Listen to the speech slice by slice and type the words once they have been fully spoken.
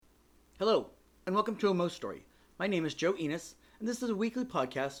Hello, and welcome to A Mo Story. My name is Joe Enos, and this is a weekly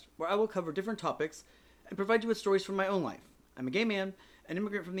podcast where I will cover different topics and provide you with stories from my own life. I'm a gay man, an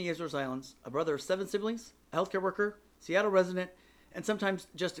immigrant from the Azores Islands, a brother of 7 siblings, a healthcare worker, Seattle resident, and sometimes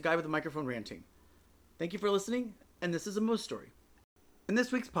just a guy with a microphone ranting. Thank you for listening, and this is A Mo Story. In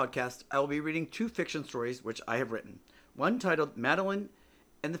this week's podcast, I will be reading 2 fiction stories which I have written. One titled Madeline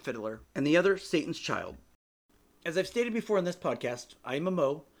and the Fiddler, and the other Satan's Child. As I've stated before in this podcast, I am a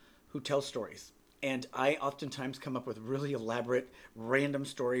Mo who tells stories, and I oftentimes come up with really elaborate, random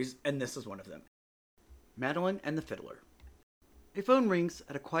stories, and this is one of them. Madeline and the Fiddler. A phone rings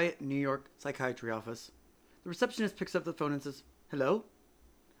at a quiet New York psychiatry office. The receptionist picks up the phone and says, "Hello?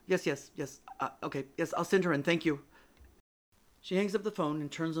 Yes, okay, I'll send her in, thank you." She hangs up the phone and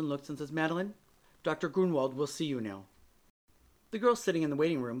turns and looks and says, "Madeline, Dr. Grunwald will see you now." The girl sitting in the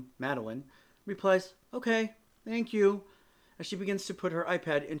waiting room, Madeline, replies, "Okay, thank you," as she begins to put her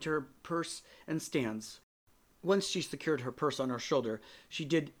iPad into her purse and stands. Once she secured her purse on her shoulder, she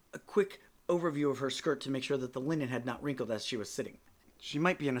did a quick overview of her skirt to make sure that the linen had not wrinkled as she was sitting. She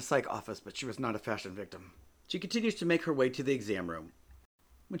might be in a psych office, but she was not a fashion victim. She continues to make her way to the exam room.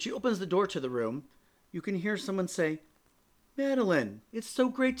 When she opens the door to the room, you can hear someone say, "Madeline, it's so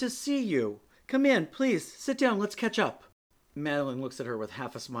great to see you. Come in, please, sit down, let's catch up." Madeline looks at her with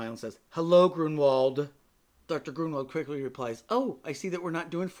half a smile and says, "Hello, Grunwald." Dr. Grunwald quickly replies, "Oh, I see that we're not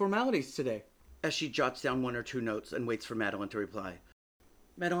doing formalities today," as she jots down 1 or 2 notes and waits for Madeline to reply.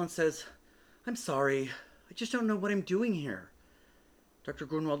 Madeline says, "I'm sorry, I just don't know what I'm doing here." Dr.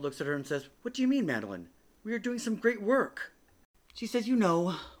 Grunwald looks at her and says, "What do you mean, Madeline? We are doing some great work." She says, "You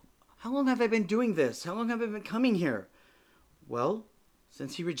know, how long have I been doing this? How long have I been coming here?" "Well,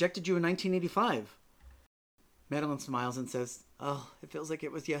 since he rejected you in 1985. Madeline smiles and says, "Oh, it feels like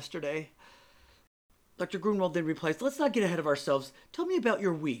it was yesterday." Dr. Grunwald then replies, "Let's not get ahead of ourselves. Tell me about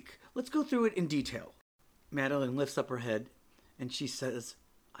your week. Let's go through it in detail." Madeline lifts up her head and she says,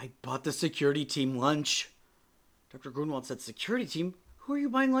 "I bought the security team lunch." Dr. Grunwald said, "Security team? Who are you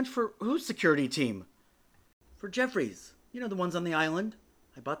buying lunch for? Whose security team?" "For Jeffries. You know, the ones on the island.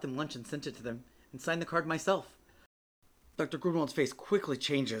 I bought them lunch and sent it to them and signed the card myself." Dr. Grunwald's face quickly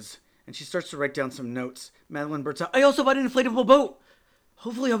changes and she starts to write down some notes. Madeline blurts out, "I also bought an inflatable boat.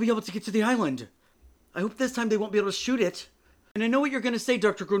 Hopefully I'll be able to get to the island. I hope this time they won't be able to shoot it. And I know what you're going to say,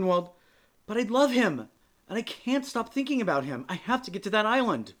 Dr. Grunwald, but I love him, and I can't stop thinking about him. I have to get to that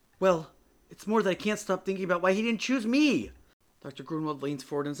island." "Well, it's more that I can't stop thinking about why he didn't choose me." Dr. Grunwald leans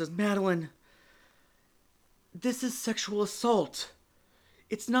forward and says, "Madeline, this is sexual assault.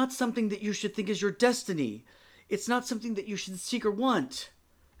 It's not something that you should think is your destiny. It's not something that you should seek or want.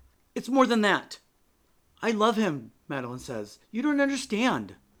 It's more than that." "I love him," Madeline says. "You don't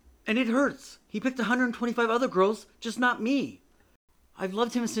understand. And it hurts. He picked 125 other girls, just not me. I've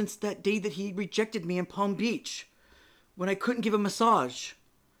loved him since that day that he rejected me in Palm Beach, when I couldn't give a massage,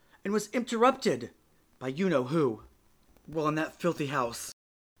 and was interrupted by you-know-who. Well, in that filthy house.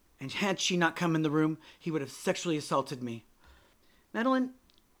 And had she not come in the room, he would have sexually assaulted me. Madeline,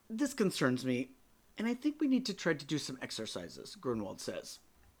 this concerns me, and I think we need to try to do some exercises," Grunwald says.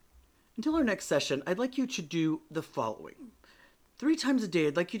 "Until our next session, I'd like you to do the following. 3 times a day,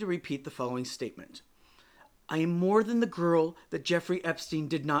 I'd like you to repeat the following statement. I am more than the girl that Jeffrey Epstein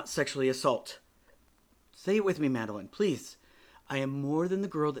did not sexually assault." Say it with me, Madeline, please. "I am more than the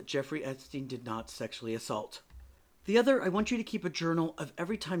girl that Jeffrey Epstein did not sexually assault." The other, I want you to keep a journal of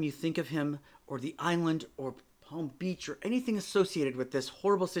every time you think of him, or the island, or Palm Beach, or anything associated with this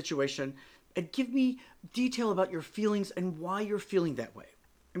horrible situation, and give me detail about your feelings and why you're feeling that way.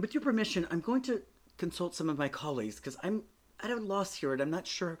 And with your permission, I'm going to consult some of my colleagues, because I'm at a loss here, and I'm not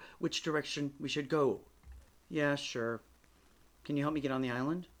sure which direction we should go." "Yeah, sure. Can you help me get on the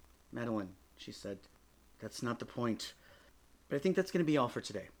island?" "Madeline," she said, "that's not the point. But I think that's going to be all for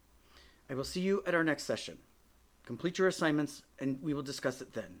today. I will see you at our next session. Complete your assignments, and we will discuss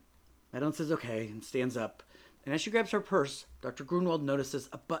it then." Madeline says okay and stands up. And as she grabs her purse, Dr. Grunwald notices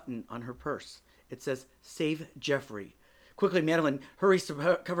a button on her purse. It says, "Save Jeffrey." Quickly, Madeline hurries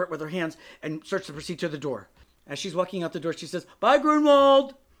to cover it with her hands and starts to proceed to the door. As she's walking out the door, she says, "Bye,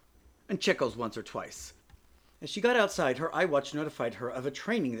 Grunwald," and chuckles once or twice. As she got outside, her iWatch notified her of a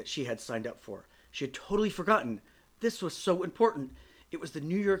training that she had signed up for. She had totally forgotten. This was so important. It was the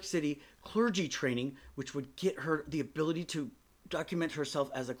New York City clergy training, which would get her the ability to document herself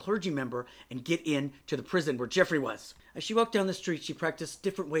as a clergy member and get in to the prison where Jeffrey was. As she walked down the street, she practiced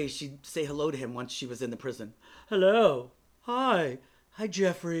different ways she'd say hello to him once she was in the prison. "Hello. Hi. Hi,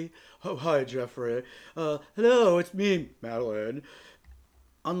 Jeffrey. Oh, hi, Jeffrey. Hello, it's me, Madeline."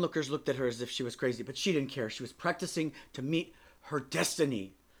 Onlookers looked at her as if she was crazy, but she didn't care. She was practicing to meet her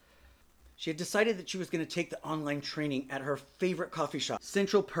destiny. She had decided that she was going to take the online training at her favorite coffee shop,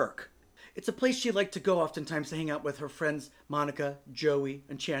 Central Perk. It's a place she liked to go oftentimes to hang out with her friends Monica, Joey,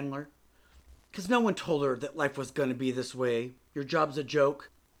 and Chandler. Because no one told her that life was going to be this way. Your job's a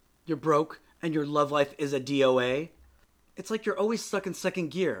joke, you're broke, and your love life is a DOA. It's like you're always stuck in second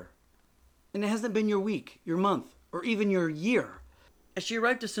gear. And it hasn't been your week, your month, or even your year. As she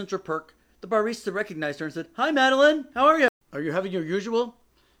arrived at Central Perk, the barista recognized her and said, "Hi, Madeline. How are you? Are you having your usual?"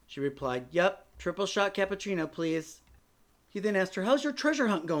 She replied, "Yep, triple shot cappuccino, please." He then asked her, "How's your treasure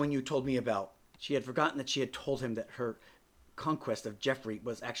hunt going you told me about?" She had forgotten that she had told him that her conquest of Jeffrey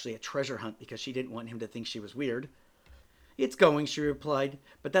was actually a treasure hunt because she didn't want him to think she was weird. "It's going," she replied,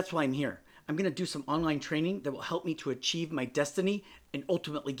 "but that's why I'm here. I'm going to do some online training that will help me to achieve my destiny and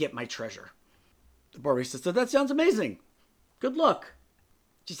ultimately get my treasure." The barista said, "That sounds amazing. Good luck."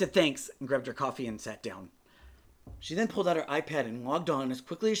 She said thanks and grabbed her coffee and sat down. She then pulled out her iPad and logged on as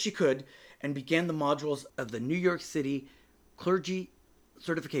quickly as she could and began the modules of the New York City Clergy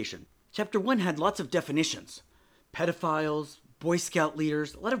Certification. Chapter 1 had lots of definitions. Pedophiles, Boy Scout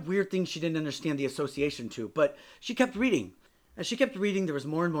leaders, a lot of weird things she didn't understand the association to, but she kept reading. As she kept reading, there was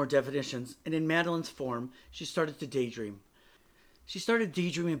more and more definitions, and in Madeline's form, she started to daydream. She started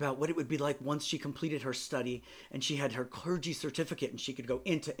daydreaming about what it would be like once she completed her study and she had her clergy certificate and she could go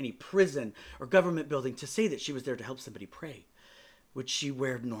into any prison or government building to say that she was there to help somebody pray. Would she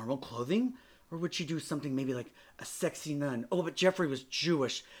wear normal clothing? Or would she do something maybe like a sexy nun? Oh, but Jeffrey was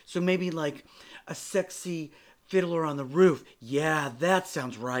Jewish, so maybe like a sexy fiddler on the roof. Yeah, that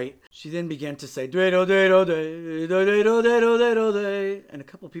sounds right. She then began to say, "Do-do-do-do-do, do-do-do-do-do-do-do," and a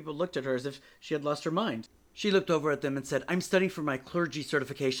couple of people looked at her as if she had lost her mind. She looked over at them and said, "I'm studying for my clergy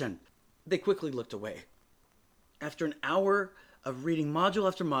certification." They quickly looked away. After an hour of reading module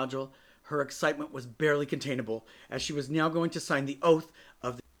after module, her excitement was barely containable, as she was now going to sign the oath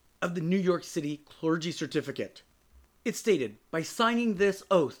of the New York City Clergy Certificate. It stated, "By signing this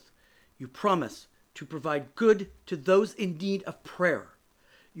oath, you promise to provide good to those in need of prayer.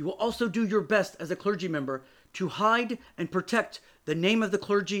 You will also do your best as a clergy member to hide and protect the name of the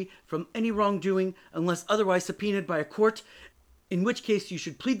clergy from any wrongdoing unless otherwise subpoenaed by a court, in which case you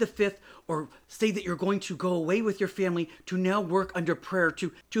should plead the fifth or say that you're going to go away with your family to now work under prayer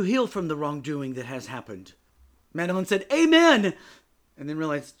to heal from the wrongdoing that has happened." Madeline said, "Amen!" and then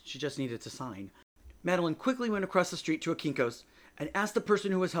realized she just needed to sign. Madeline quickly went across the street to a Kinko's and asked the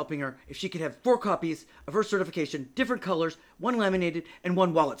person who was helping her if she could have 4 copies of her certification, different colors, 1 laminated, and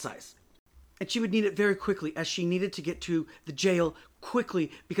 1 wallet size. And she would need it very quickly, as she needed to get to the jail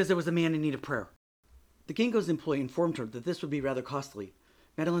quickly because there was a man in need of prayer. The Kinko's employee informed her that this would be rather costly.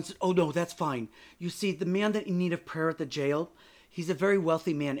 Madeline said, "Oh no, that's fine. You see, the man that in need of prayer at the jail, he's a very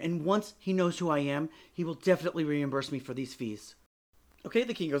wealthy man, and once he knows who I am, he will definitely reimburse me for these fees." "Okay,"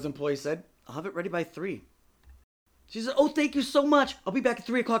 the Kinko's employee said. "I'll have it ready by 3. She said, "Oh, thank you so much. I'll be back at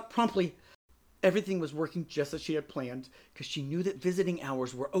 3 o'clock promptly." Everything was working just as she had planned, because she knew that visiting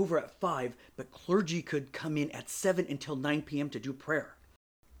hours were over at 5, but clergy could come in at 7 until 9 p.m. to do prayer.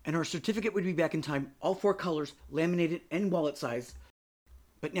 And her certificate would be back in time, all 4 colors, laminated and wallet size.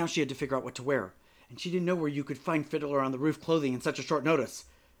 But now she had to figure out what to wear, and she didn't know where you could find Fiddler on the Roof clothing in such a short notice.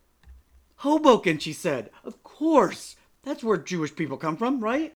 "Hoboken," she said. "Of course. That's where Jewish people come from,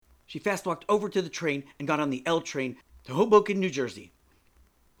 right?" She fast walked over to the train and got on the L train to Hoboken, New Jersey.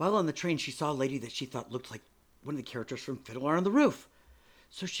 While on the train, she saw a lady that she thought looked like one of the characters from Fiddler on the Roof.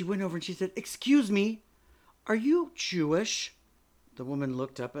 So she went over and she said, "Excuse me, are you Jewish?" The woman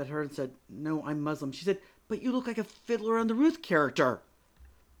looked up at her and said, "No, I'm Muslim." She said, "But you look like a Fiddler on the Roof character."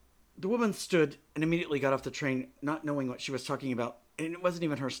 The woman stood and immediately got off the train, not knowing what she was talking about, and it wasn't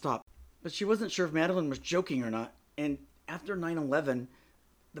even her stop. But she wasn't sure if Madeline was joking or not, and after 9/11,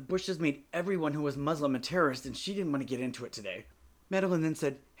 the Bushes made everyone who was Muslim a terrorist, and she didn't want to get into it today. Madeline then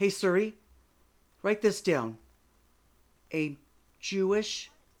said, "Hey, Suri, write this down. A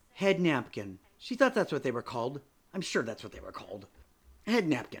Jewish head napkin." She thought that's what they were called. I'm sure that's what they were called. A head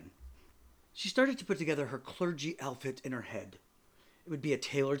napkin. She started to put together her clergy outfit in her head. It would be a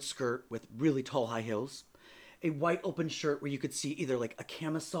tailored skirt with really tall high heels, a white open shirt where you could see either like a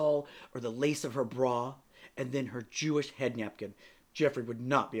camisole or the lace of her bra, and then her Jewish head napkin. Jeffrey would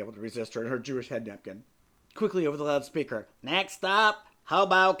not be able to resist her and her Jewish head napkin. Quickly over the loudspeaker, "Next stop,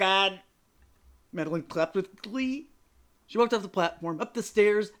 Hoboken." Madeline clapped with glee. She walked off the platform, up the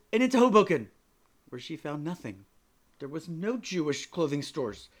stairs, and into Hoboken, where she found nothing. There was no Jewish clothing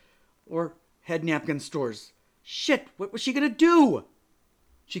stores or head napkin stores. Shit, what was she going to do?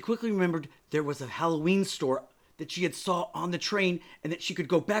 She quickly remembered there was a Halloween store that she had saw on the train and that she could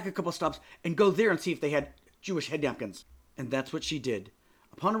go back a couple stops and go there and see if they had Jewish head napkins. And that's what she did.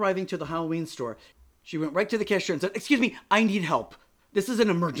 Upon arriving to the Halloween store, she went right to the cashier and said, "Excuse me, I need help. This is an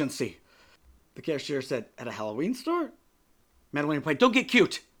emergency." The cashier said, "At a Halloween store?" Madeline replied, "Don't get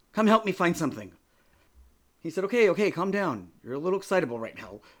cute. Come help me find something." He said, Okay, calm down. You're a little excitable right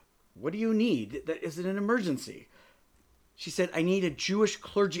now. What do you need? Is it an emergency?" She said, "I need a Jewish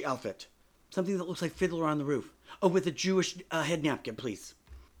clergy outfit. Something that looks like Fiddler on the Roof. Oh, with a Jewish head napkin, please."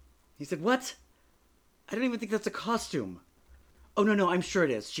 He said, "What? I don't even think that's a costume." "Oh, no, I'm sure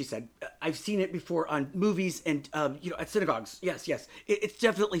it is," she said. "I've seen it before on movies and, at synagogues. Yes. It's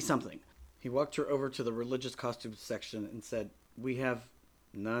definitely something." He walked her over to the religious costumes section and said, "We have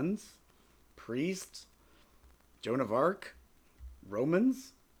nuns, priests, Joan of Arc,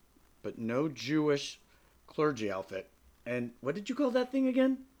 Romans, but no Jewish clergy outfit. And what did you call that thing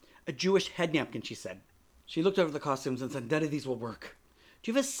again?" "A Jewish head napkin," she said. She looked over the costumes and said, "None of these will work. Do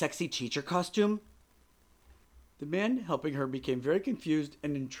you have a sexy teacher costume?" The man helping her became very confused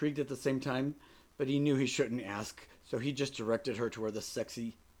and intrigued at the same time, but he knew he shouldn't ask, so he just directed her to where the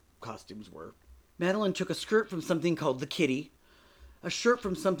sexy costumes were. Madeline took a skirt from something called the Kitty, a shirt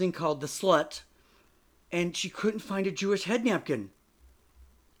from something called the Slut, and she couldn't find a Jewish head napkin.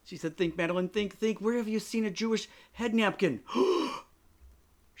 She said, "Think, Madeline, think. Where have you seen a Jewish head napkin?"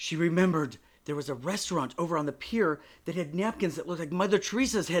 She remembered there was a restaurant over on the pier that had napkins that looked like Mother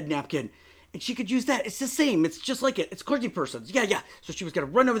Teresa's head napkin. And she could use that. It's the same. It's just like it. It's clergy persons. Yeah. So she was going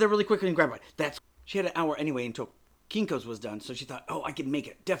to run over there really quickly and grab one. She had an hour anyway until Kinko's was done. So she thought, I can make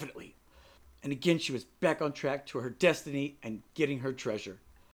it. Definitely. And again, she was back on track to her destiny and getting her treasure.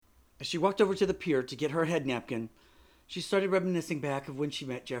 As she walked over to the pier to get her head napkin, she started reminiscing back of when she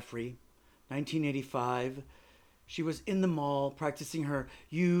met Jeffrey. 1985. She was in the mall practicing her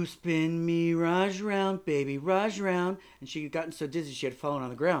 "You spin me Raj round, baby, Raj round." And she had gotten so dizzy she had fallen on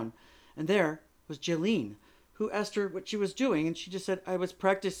the ground. And there was Jaylene, who asked her what she was doing, and she just said, "I was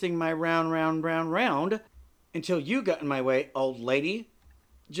practicing my round, until you got in my way, old lady."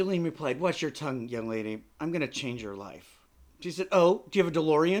 Jaylene replied, "Watch your tongue, young lady. I'm going to change your life." She said, "Oh, do you have a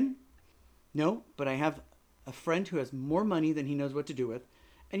DeLorean?" "No, but I have a friend who has more money than he knows what to do with,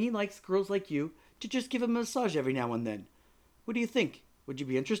 and he likes girls like you to just give him a massage every now and then. What do you think? Would you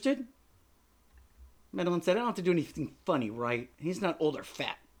be interested?" Madeline said, "I don't have to do anything funny, right? He's not old or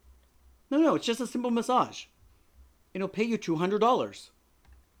fat." No, it's just a simple massage. And he'll pay you $200.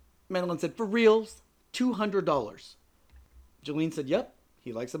 Madeline said, "For reals? $200. Jaylene said, "Yep,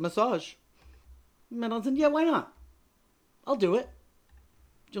 he likes a massage." Madeline said, "Yeah, why not? I'll do it."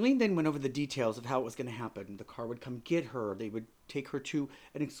 Jaylene then went over the details of how it was going to happen. The car would come get her. They would take her to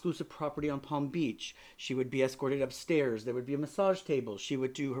an exclusive property on Palm Beach. She would be escorted upstairs. There would be a massage table. She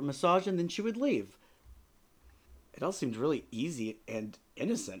would do her massage and then she would leave. It all seemed really easy and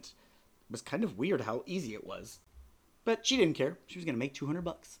innocent. It was kind of weird how easy it was. But she didn't care. She was going to make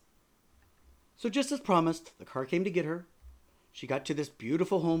 $200. So just as promised, the car came to get her. She got to this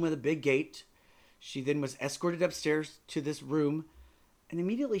beautiful home with a big gate. She then was escorted upstairs to this room. And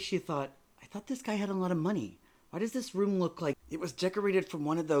immediately she thought, I thought this guy had a lot of money. Why does this room look like it was decorated from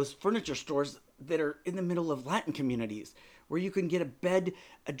one of those furniture stores that are in the middle of Latin communities, where you can get a bed,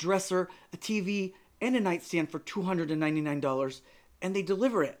 a dresser, a TV, and a nightstand for $299, and they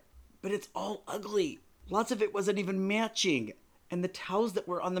deliver it. But it's all ugly. Lots of it wasn't even matching. And the towels that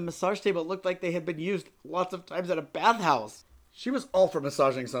were on the massage table looked like they had been used lots of times at a bathhouse. She was all for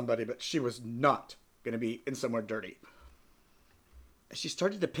massaging somebody, but she was not going to be in somewhere dirty. As she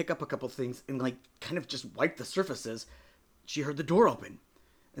started to pick up a couple things and kind of just wipe the surfaces, she heard the door open.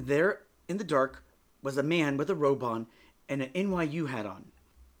 And there, in the dark, was a man with a robe on and an NYU hat on.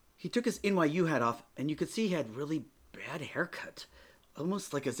 He took his NYU hat off, and you could see he had really bad haircut.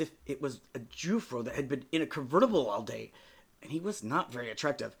 Almost like as if it was a Jufro that had been in a convertible all day. And he was not very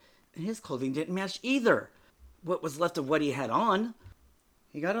attractive. And his clothing didn't match either. What was left of what he had on.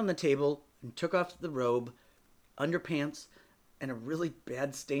 He got on the table and took off the robe, underpants, and a really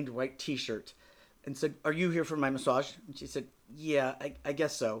bad stained white t-shirt. And said, "Are you here for my massage?" And she said, "Yeah, I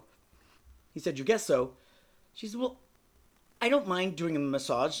guess so." He said, "You guess so?" She said, "Well, I don't mind doing a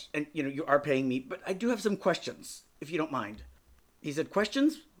massage. And, you are paying me. But I do have some questions, if you don't mind." He said,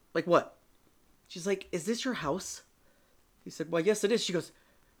 "Questions? Like what?" She's like, "Is this your house?" He said, "Well, yes, it is." She goes,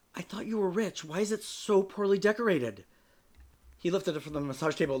 "I thought you were rich. Why is it so poorly decorated?" He lifted it from the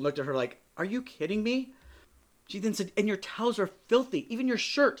massage table and looked at her like, "Are you kidding me?" She then said, "And your towels are filthy. Even your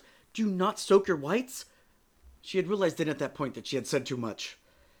shirt. Do you not soak your whites?" She had realized then at that point that she had said too much.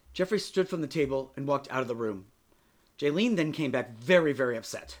 Jeffrey stood from the table and walked out of the room. Jaylene then came back very, very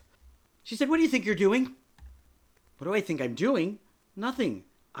upset. She said, "What do you think you're doing?" "What do I think I'm doing? Nothing.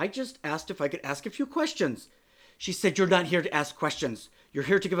 I just asked if I could ask a few questions." She said, "You're not here to ask questions. You're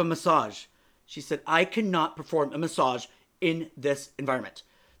here to give a massage." She said, "I cannot perform a massage in this environment.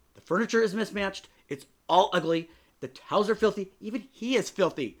 The furniture is mismatched. It's all ugly. The towels are filthy. Even he is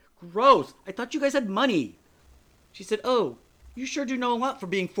filthy. Gross. I thought you guys had money." She said, "Oh, you sure do know a lot for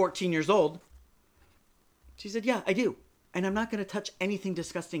being 14 years old." She said, "Yeah, I do. And I'm not going to touch anything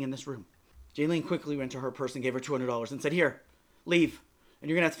disgusting in this room." Jaylene quickly went to her purse and gave her $200 and said, "Here, leave. And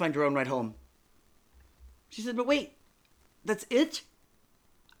you're going to have to find your own ride home." She said, "But wait, that's it?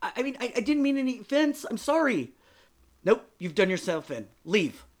 I mean, I didn't mean any offense. I'm sorry." "Nope, you've done yourself in.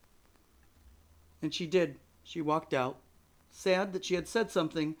 Leave." And she did. She walked out, sad that she had said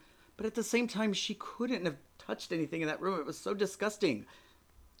something, but at the same time, she couldn't have touched anything in that room. It was so disgusting.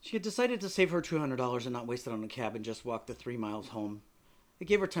 She had decided to save her $200 and not waste it on a cab and just walk the 3 miles home. It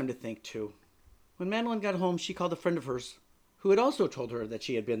gave her time to think, too. When Madeline got home, she called a friend of hers who had also told her that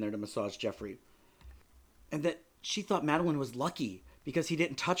she had been there to massage Jeffrey, and that she thought Madeline was lucky because he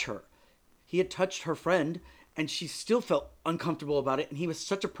didn't touch her. He had touched her friend, and she still felt uncomfortable about it, and he was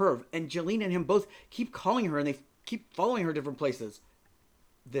such a perv. And Jolene and him both keep calling her, and they keep following her different places.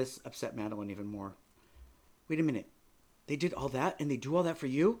 This upset Madeline even more. "Wait a minute. They did all that, and they do all that for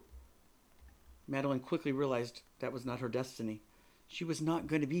you?" Madeline quickly realized that was not her destiny. She was not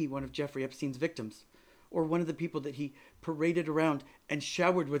going to be one of Jeffrey Epstein's victims, or one of the people that he paraded around and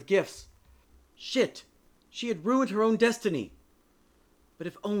showered with gifts. Shit! She had ruined her own destiny. But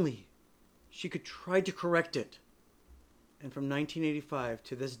if only she could try to correct it. And from 1985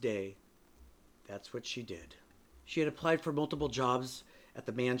 to this day, that's what she did. She had applied for multiple jobs at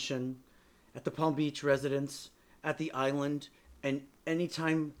the mansion, at the Palm Beach residence, at the island, and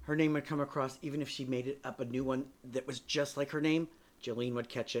anytime her name would come across, even if she made it up a new one that was just like her name, Jolene would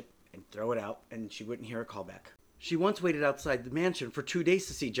catch it and throw it out, and she wouldn't hear a call back. She once waited outside the mansion for 2 days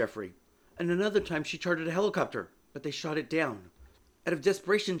to see Jeffrey, and another time she chartered a helicopter, but they shot it down. Out of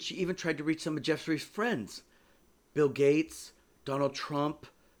desperation, she even tried to reach some of Jeffrey's friends. Bill Gates, Donald Trump,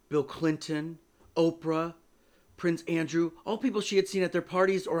 Bill Clinton, Oprah, Prince Andrew, all people she had seen at their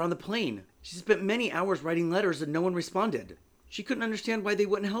parties or on the plane. She spent many hours writing letters and no one responded. She couldn't understand why they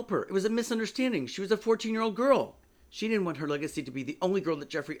wouldn't help her. It was a misunderstanding. She was a 14-year-old girl. She didn't want her legacy to be the only girl that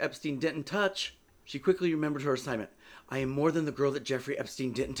Jeffrey Epstein didn't touch. She quickly remembered her assignment. "I am more than the girl that Jeffrey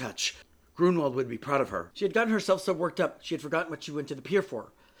Epstein didn't touch." Grunwald would be proud of her. She had gotten herself so worked up, she had forgotten what she went to the pier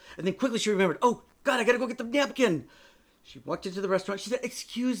for. And then quickly she remembered, "Oh, God, I gotta go get the napkin." She walked into the restaurant. She said,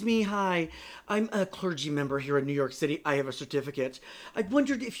 "Excuse me, hi. I'm a clergy member here in New York City. I have a certificate. I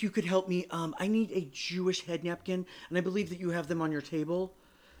wondered if you could help me. I need a Jewish head napkin, and I believe that you have them on your table."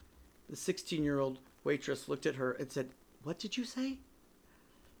 The 16-year-old waitress looked at her and said, "What did you say?"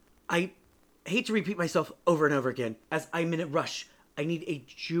 "I hate to repeat myself over and over again, as I'm in a rush. I need a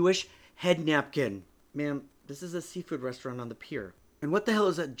Jewish head napkin." "Ma'am, this is a seafood restaurant on the pier. And what the hell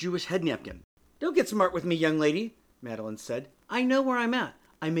is a Jewish head napkin?" "Don't get smart with me, young lady," Madeline said. "I know where I'm at.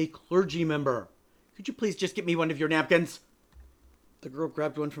 I'm a clergy member. Could you please just get me one of your napkins?" The girl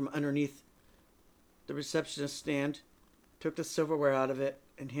grabbed one from underneath the receptionist stand, took the silverware out of it,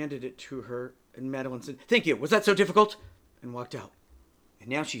 and handed it to her. And Madeline said, "Thank you. Was that so difficult?" and walked out. And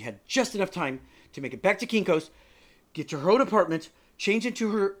now she had just enough time to make it back to Kinko's, get to her own apartment, change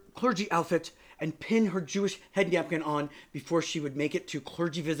into her clergy outfit, and pin her Jewish head napkin on before she would make it to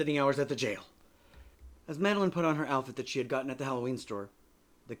clergy visiting hours at the jail. As Madeline put on her outfit that she had gotten at the Halloween store,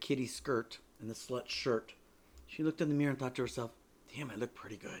 the kitty skirt and the slut shirt, she looked in the mirror and thought to herself, "Damn, I look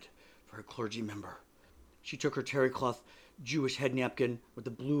pretty good for a clergy member." She took her terry cloth Jewish head napkin with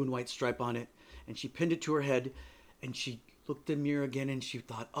the blue and white stripe on it, and she pinned it to her head, and she looked in the mirror again, and she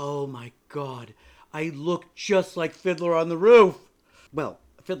thought, "Oh my God, I look just like Fiddler on the Roof." Well,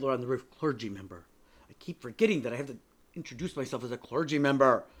 a Fiddler on the Roof clergy member. I keep forgetting that I have to introduce myself as a clergy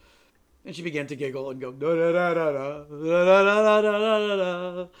member. And she began to giggle and go, "Da da da da da da da da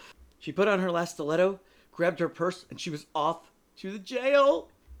da da." She put on her last stiletto, grabbed her purse, and she was off to the jail.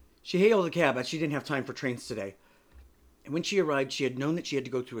 She hailed a cab as she didn't have time for trains today. And when she arrived, she had known that she had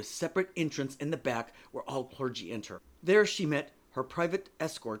to go through a separate entrance in the back where all clergy enter. There she met her private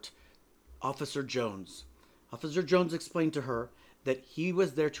escort, Officer Jones. Officer Jones explained to her that he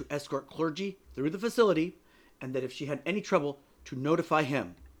was there to escort clergy through the facility, and that if she had any trouble, to notify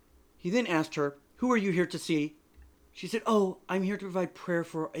him. He then asked her, "Who are you here to see?" She said, "Oh, I'm here to provide prayer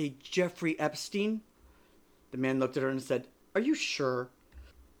for a Jeffrey Epstein." The man looked at her and said, "Are you sure?"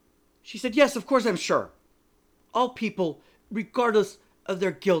 She said, "Yes, of course I'm sure. All people, regardless of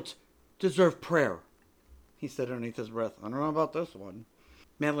their guilt, deserve prayer." He said underneath his breath, "I don't know about this one."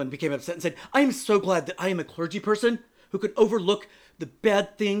 Madeline became upset and said, "I am so glad that I am a clergy person who can overlook the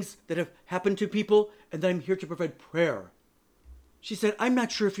bad things that have happened to people and that I'm here to provide prayer. She said, I'm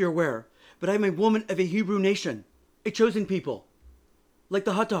not sure if you're aware, but I'm a woman of a Hebrew nation, a chosen people. Like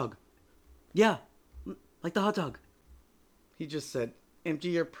the hot dog. Yeah, like the hot dog. He just said, empty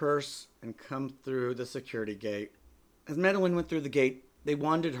your purse and come through the security gate. As Madeline went through the gate, they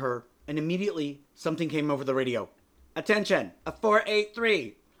wanded her, and immediately something came over the radio. Attention, a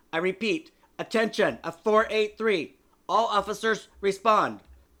 483. I repeat, attention, a 483. All officers respond.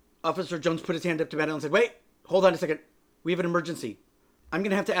 Officer Jones put his hand up to Madeline and said, wait, hold on a second. We have an emergency. I'm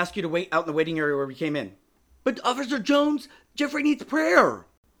going to have to ask you to wait out in the waiting area where we came in. But Officer Jones, Jeffrey needs prayer.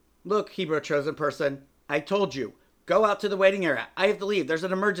 Look, Hebrew chosen person, I told you. Go out to the waiting area. I have to leave. There's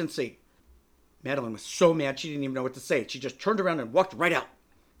an emergency. Madeline was so mad she didn't even know what to say. She just turned around and walked right out.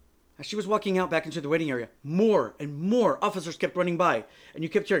 As she was walking out back into the waiting area, more and more officers kept running by, and you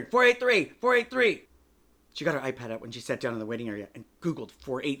kept hearing, 483, 483. She got her iPad out when she sat down in the waiting area and Googled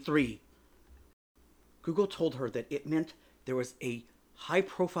 483. Google told her that it meant there was a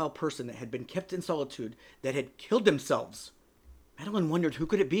high-profile person that had been kept in solitude that had killed themselves. Madeline wondered, who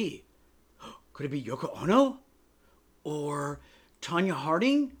could it be? Could it be Yoko Ono? Or Tanya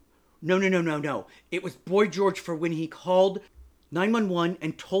Harding? No. It was Boy George for when he called 911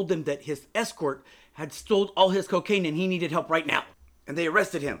 and told them that his escort had stole all his cocaine and he needed help right now. And they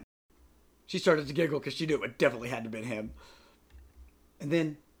arrested him. She started to giggle because she knew it definitely had to have been him. And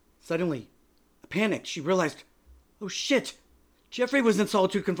then, suddenly, a panic. She realized, oh shit, Jeffrey was in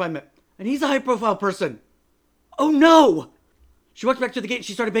solitude confinement and he's a high-profile person. Oh no! She walked back to the gate and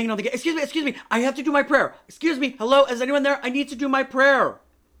she started banging on the gate. Excuse me, I have to do my prayer. Excuse me, hello, is anyone there? I need to do my prayer.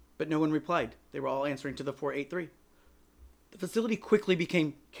 But no one replied. They were all answering to the 483. The facility quickly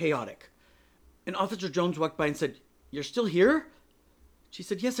became chaotic. And Officer Jones walked by and said, you're still here? She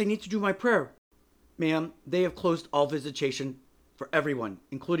said, yes, I need to do my prayer. Ma'am, they have closed all visitation for everyone,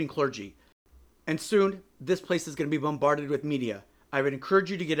 including clergy. And soon, this place is going to be bombarded with media. I would encourage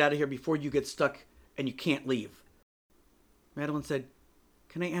you to get out of here before you get stuck and you can't leave. Madeline said,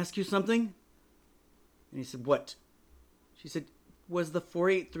 can I ask you something? And he said, what? She said, was the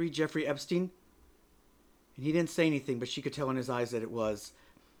 483 Jeffrey Epstein? And he didn't say anything, but she could tell in his eyes that it was.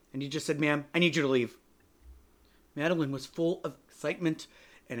 And he just said, ma'am, I need you to leave. Madeline was full of excitement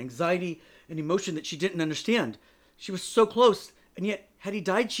and anxiety and emotion that she didn't understand. She was so close, and yet, had he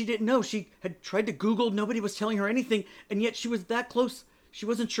died, she didn't know. She had tried to Google, nobody was telling her anything, and yet she was that close, she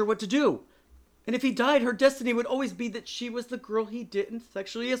wasn't sure what to do. And if he died, her destiny would always be that she was the girl he didn't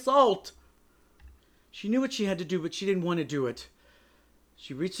sexually assault. She knew what she had to do, but she didn't want to do it.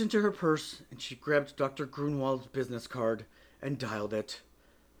 She reached into her purse, and she grabbed Dr. Grunwald's business card and dialed it.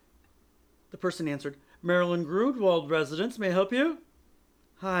 The person answered, Marilyn Grunwald residence, may I help you?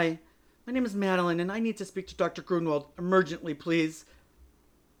 Hi, my name is Madeline, and I need to speak to Dr. Grunwald urgently, please.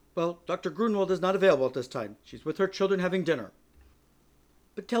 Well, Dr. Grunwald is not available at this time. She's with her children having dinner.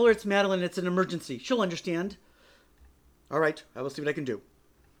 But tell her it's Madeline, it's an emergency. She'll understand. All right, I will see what I can do.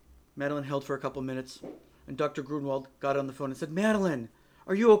 Madeline held for a couple minutes, and Dr. Grunwald got on the phone and said, Madeline,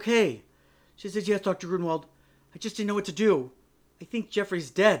 are you okay? She said, yes, Dr. Grunwald. I just didn't know what to do. I think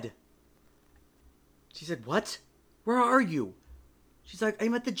Jeffrey's dead. She said, what? Where are you? She's like,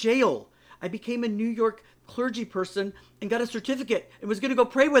 I'm at the jail. I became a New York clergy person and got a certificate and was going to go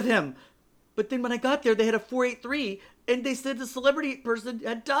pray with him. But then when I got there, they had a 483 and they said the celebrity person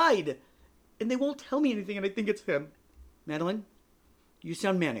had died. And they won't tell me anything and I think it's him. Madeline, you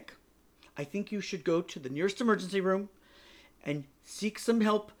sound manic. I think you should go to the nearest emergency room and seek some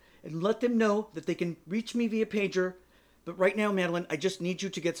help and let them know that they can reach me via pager. But right now, Madeline, I just need you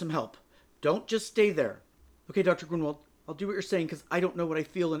to get some help. Don't just stay there. Okay, Dr. Grunwald, I'll do what you're saying because I don't know what I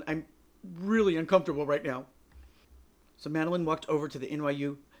feel and I'm really uncomfortable right now. So Madeline walked over to the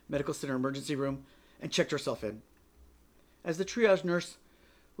NYU Medical Center emergency room and checked herself in. As the triage nurse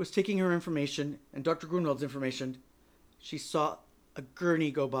was taking her information and Dr. Grunwald's information, she saw a gurney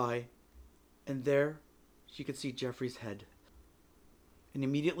go by, and there she could see Jeffrey's head. And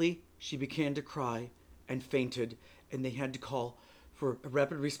immediately she began to cry and fainted, and they had to call for a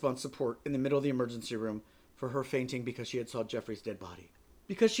rapid response support in the middle of the emergency room for her fainting because she had saw Jeffrey's dead body.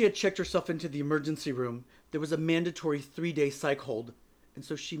 Because she had checked herself into the emergency room, there was a mandatory 3-day psych hold, and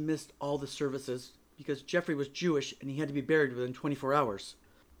so she missed all the services because Jeffrey was Jewish and he had to be buried within 24 hours.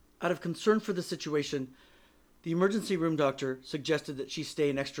 Out of concern for the situation, the emergency room doctor suggested that she stay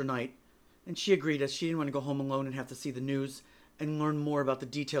an extra night, and she agreed as she didn't want to go home alone and have to see the news and learn more about the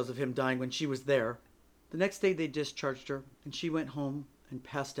details of him dying when she was there. The next day they discharged her, and she went home and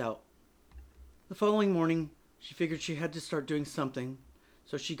passed out. The following morning, she figured she had to start doing something,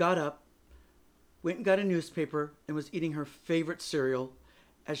 so she got up, went and got a newspaper, and was eating her favorite cereal,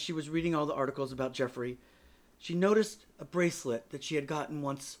 As she was reading all the articles about Jeffrey, she noticed a bracelet that she had gotten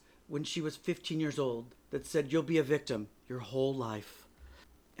once when she was 15 years old that said, "You'll be a victim your whole life."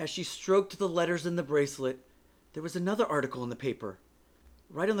 As she stroked the letters in the bracelet, there was another article in the paper.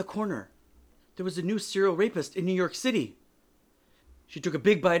 Right on the corner, there was a new serial rapist in New York City. She took a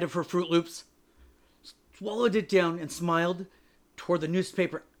big bite of her Fruit Loops, swallowed it down, and smiled, tore the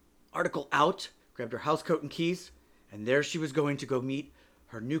newspaper article out, grabbed her housecoat and keys, and there she was going to go meet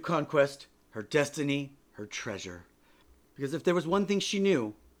her new conquest, her destiny, her treasure. Because if there was one thing she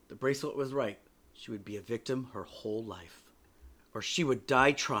knew, the bracelet was right. She would be a victim her whole life. Or she would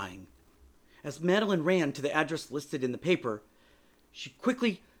die trying. As Madeline ran to the address listed in the paper, she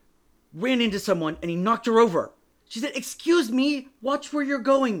quickly ran into someone and he knocked her over. She said, "Excuse me, watch where you're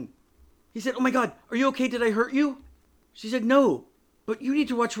going." He said, "Oh my God, are you okay? Did I hurt you?" She said, "No, but you need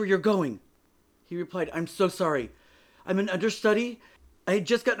to watch where you're going." He replied, "I'm so sorry. I'm an understudy. I had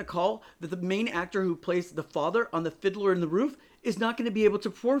just gotten a call that the main actor who plays the father on The Fiddler in the Roof is not going to be able to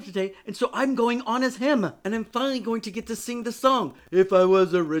perform today, and so I'm going on as him, and I'm finally going to get to sing the song, 'If I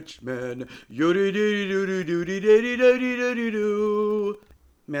Was a Rich Man.'"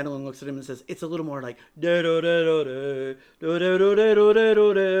 Madeline looks at him and says, "It's a little more like da da da da da da da da da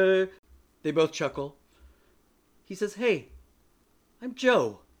da da." They both chuckle. He says, "Hey, I'm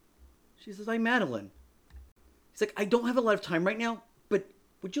Joe." She says, "I'm Madeline." He's like, "I don't have a lot of time right now, but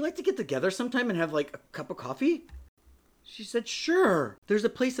would you like to get together sometime and have like a cup of coffee?" She said, "Sure. There's a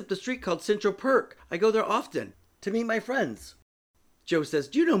place up the street called Central Perk. I go there often to meet my friends." Joe says,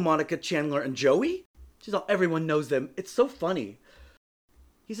 "Do you know Monica, Chandler, and Joey?" She's all, "Everyone knows them. It's so funny."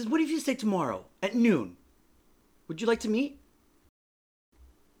 He says, "What if you say tomorrow at noon? Would you like to meet?"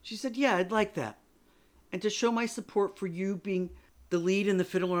 She said, "Yeah, I'd like that. And to show my support for you being the lead in The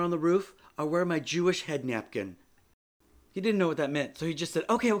Fiddler on the Roof, I'll wear my Jewish head napkin." He didn't know what that meant, so he just said,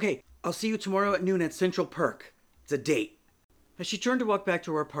 Okay, I'll see you tomorrow at noon at Central Perk. It's a date." As she turned to walk back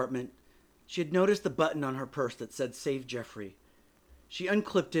to her apartment, she had noticed the button on her purse that said "Save Jeffrey." She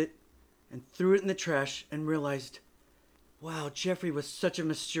unclipped it and threw it in the trash and realized, wow, Jeffrey was such a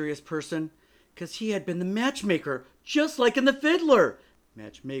mysterious person, because he had been the matchmaker, just like in The Fiddler.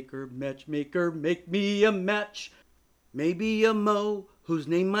 "Matchmaker, matchmaker, make me a match. Maybe a Mo, whose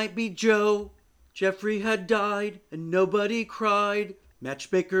name might be Joe. Jeffrey had died, and nobody cried.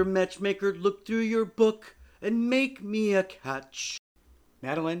 Matchmaker, matchmaker, look through your book, and make me a catch."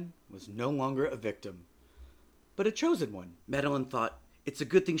 Madeline was no longer a victim, but a chosen one. Madeline thought, it's a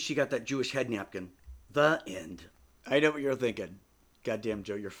good thing she got that Jewish head napkin. The end. I know what you're thinking. Goddamn,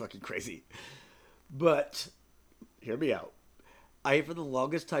 Joe, you're fucking crazy. But hear me out. I, for the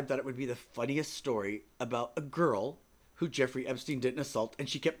longest time, thought it would be the funniest story about a girl who Jeffrey Epstein didn't assault, and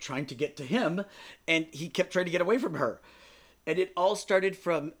she kept trying to get to him, and he kept trying to get away from her. And it all started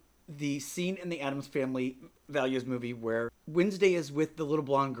from the scene in the Addams Family Values movie where Wednesday is with the little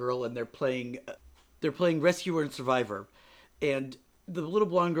blonde girl, and they're playing Rescuer and Survivor. And the little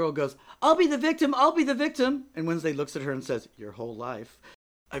blonde girl goes, I'll be the victim. And Wednesday looks at her and says, "Your whole life."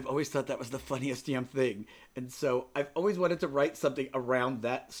 I've always thought that was the funniest damn thing. And so I've always wanted to write something around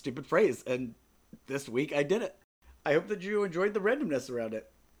that stupid phrase. And this week I did it. I hope that you enjoyed the randomness around it.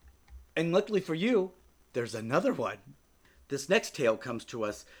 And luckily for you, there's another one. This next tale comes to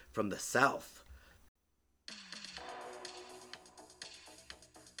us from the South.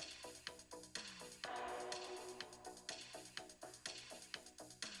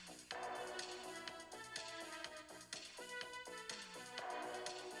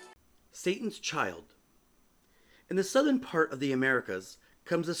 Satan's Child. In the southern part of the Americas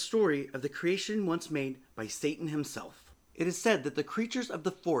comes a story of the creation once made by Satan himself. It is said that the creatures of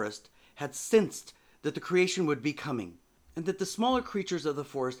the forest had sensed that the creation would be coming, and that the smaller creatures of the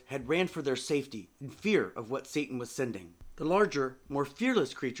forest had ran for their safety in fear of what Satan was sending. The larger, more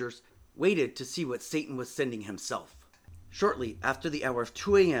fearless creatures waited to see what Satan was sending himself. Shortly after the hour of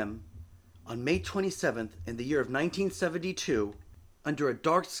 2 a.m., on May 27th in the year of 1972, under a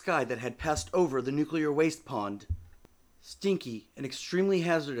dark sky that had passed over the nuclear waste pond, stinky and extremely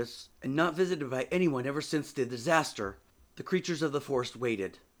hazardous and not visited by anyone ever since the disaster, the creatures of the forest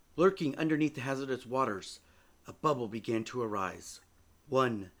waited. Lurking underneath the hazardous waters, a bubble began to arise.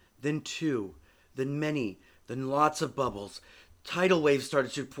 One, then two, then many, then lots of bubbles. Tidal waves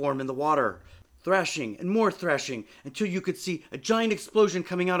started to form in the water, thrashing and more thrashing until you could see a giant explosion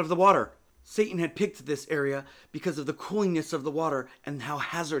coming out of the water. Satan had picked this area because of the cooliness of the water and how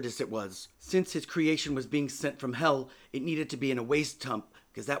hazardous it was. Since his creation was being sent from hell, it needed to be in a waste dump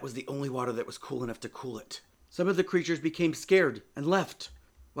because that was the only water that was cool enough to cool it. Some of the creatures became scared and left,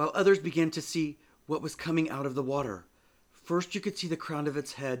 while others began to see what was coming out of the water. First you could see the crown of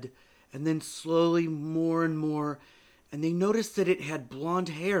its head, and then slowly more and more, and they noticed that it had blonde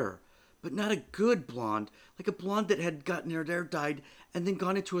hair, but not a good blonde, like a blonde that had gotten her hair dyed and then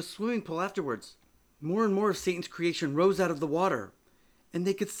gone into a swimming pool afterwards. More and more of Satan's creation rose out of the water, and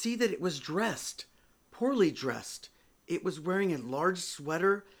they could see that it was dressed, poorly dressed. It was wearing a large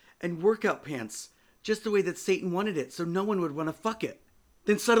sweater and workout pants, just the way that Satan wanted it, so no one would want to fuck it.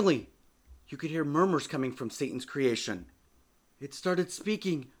 Then suddenly, you could hear murmurs coming from Satan's creation. It started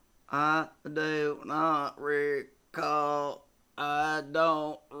speaking. I do not recall. I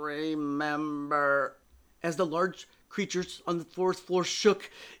don't remember. As the large creatures on the fourth floor shook,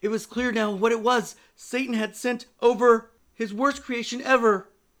 it was clear now what it was. Satan had sent over his worst creation ever,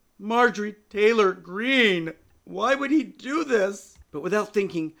 Marjorie Taylor Greene. Why would he do this? But without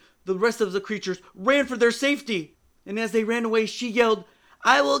thinking, the rest of the creatures ran for their safety. And as they ran away, she yelled,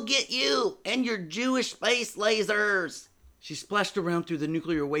 "I will get you and your Jewish space lasers." She splashed around through the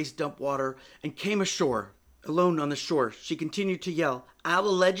nuclear waste dump water and came ashore. Alone on the shore, she continued to yell, "I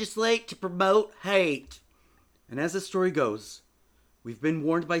will legislate to promote hate." And as the story goes, we've been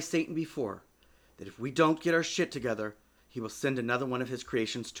warned by Satan before that if we don't get our shit together, he will send another one of his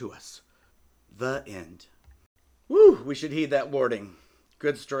creations to us. The end. Woo, we should heed that warning.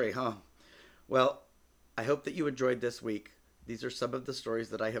 Good story, huh? Well, I hope that you enjoyed this week. These are some of the stories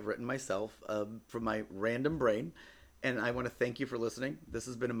that I have written myself from my random brain. And I want to thank you for listening. This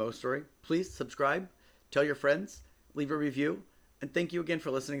has been a Mo Story. Please subscribe, tell your friends, leave a review, and thank you again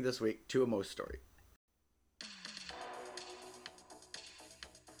for listening this week to a Mo Story.